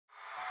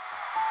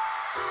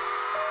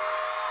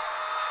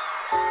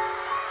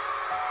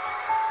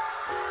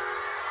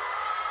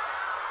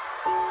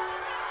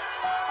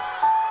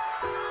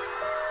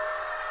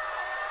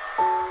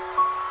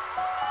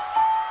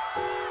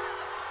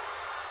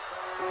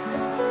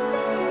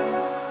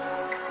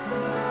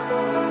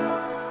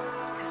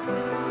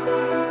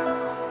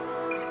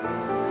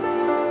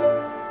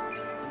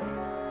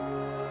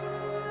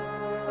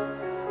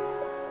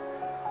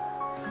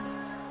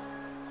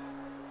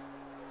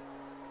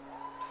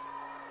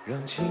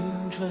让青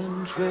春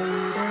吹动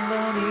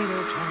了你的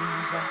长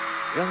发，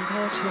让它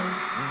牵引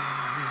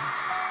你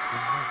的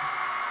梦。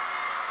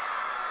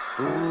不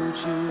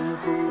知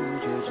不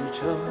觉，这城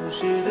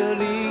市的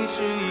历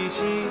史已记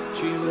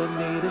取了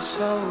你的笑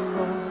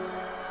容。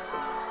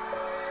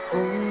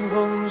红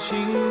红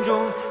心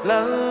中，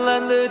蓝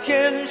蓝的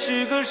天，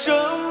是个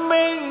生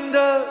命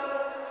的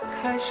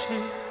开始。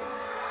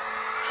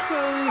春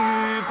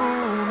雨不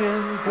眠，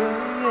隔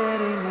夜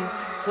里你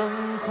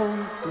曾空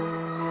独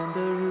眠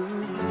的日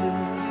子。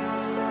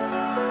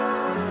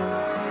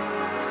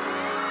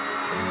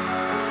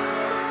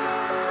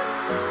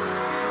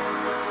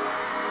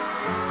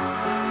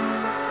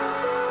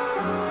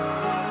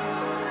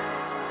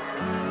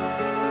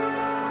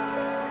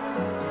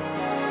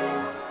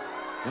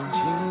让青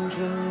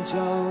春娇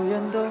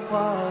艳的花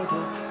朵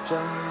展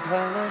开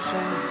了盛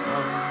放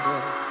的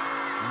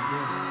红叶。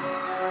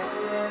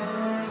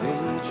飞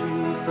去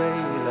飞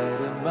来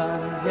的满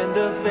天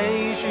的飞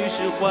絮，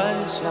是幻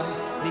想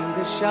你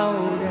的笑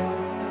脸。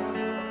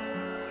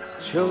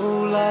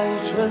秋来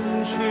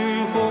春去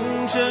红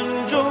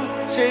尘中，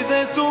谁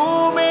在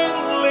宿命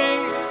里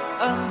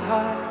安排？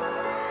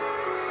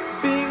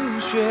冰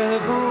雪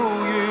不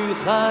语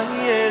寒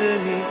夜的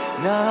你，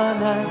那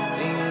难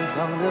隐藏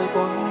的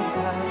光彩。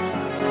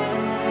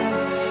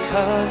看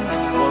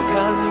我看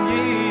一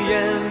眼，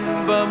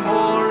把墨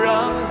染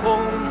红，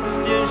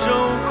眼手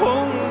空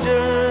着。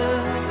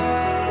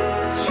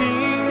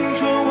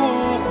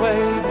会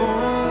不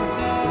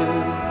死，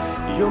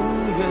永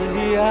远的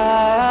爱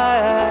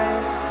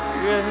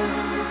人。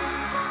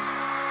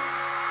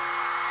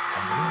让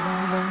流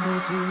浪的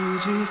足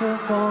迹在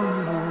荒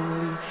漠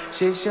里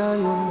写下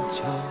永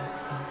久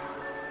的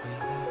回忆。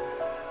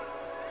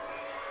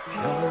飘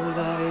来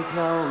飘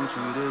去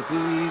的笔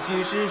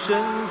迹，是深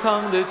藏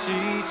的激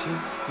情，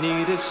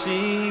你的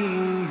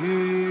心语。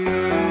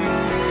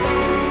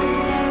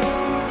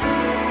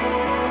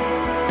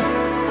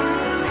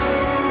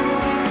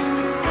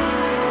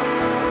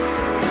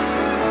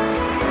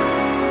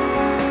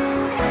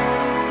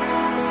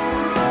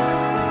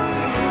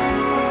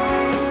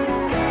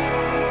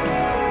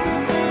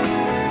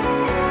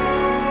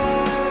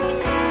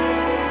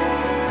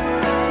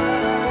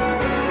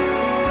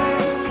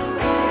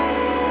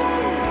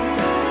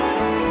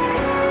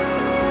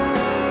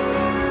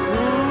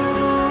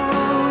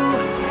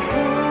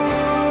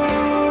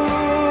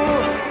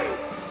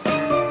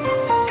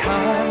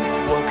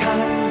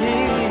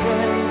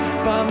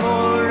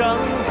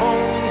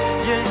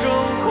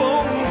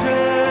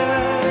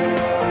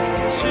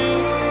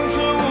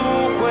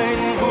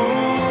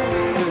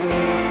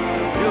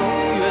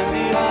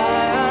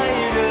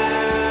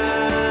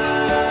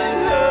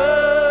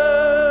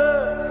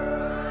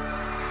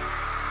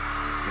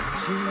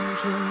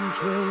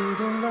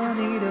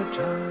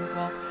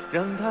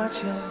让它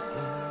牵引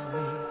你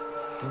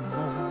的梦，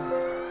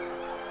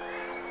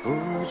不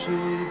知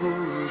不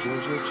觉，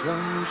这城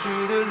市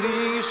的历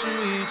史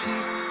已记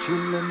取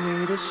了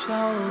你的笑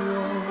容。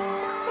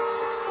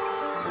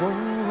红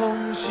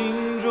红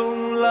心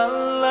中，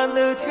蓝蓝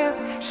的天，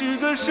是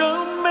个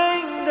生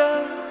命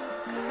的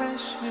开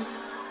始。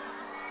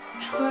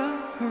春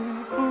雨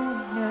不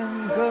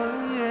眠，隔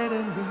夜的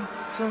你，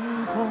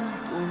曾空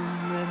独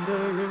眠的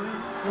日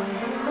子。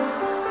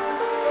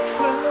春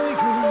雨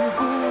不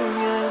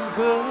眠，隔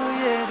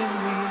夜的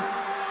你，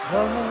曾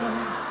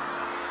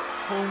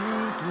空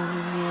独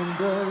眠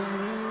的日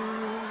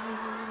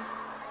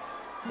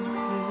子。